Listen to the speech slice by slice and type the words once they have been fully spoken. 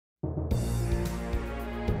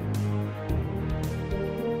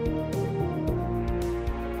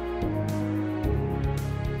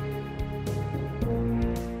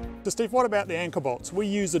So Steve, what about the anchor bolts? We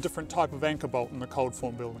use a different type of anchor bolt in the cold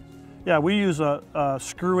form building. Yeah, we use a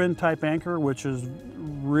screw-in type anchor, which is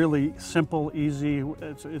really simple, easy.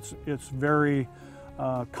 It's very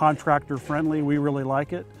contractor friendly. We really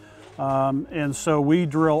like it. And so we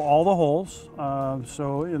drill all the holes.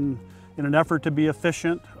 So in an effort to be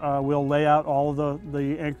efficient, we'll lay out all of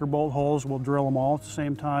the anchor bolt holes. We'll drill them all at the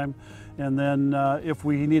same time. And then if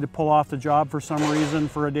we need to pull off the job for some reason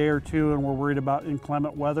for a day or two and we're worried about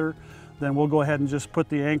inclement weather, then we'll go ahead and just put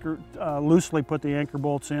the anchor, loosely put the anchor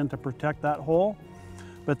bolts in to protect that hole.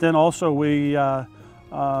 But then also we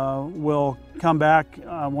will come back,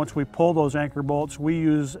 once we pull those anchor bolts, we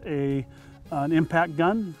use an impact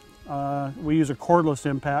gun. We use a cordless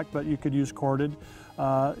impact, but you could use corded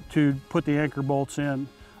to put the anchor bolts in.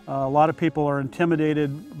 A lot of people are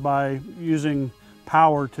intimidated by using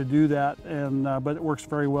power to do that, but it works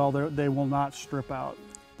very well. They will not strip out.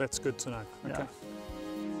 That's good to know. Okay. Yeah.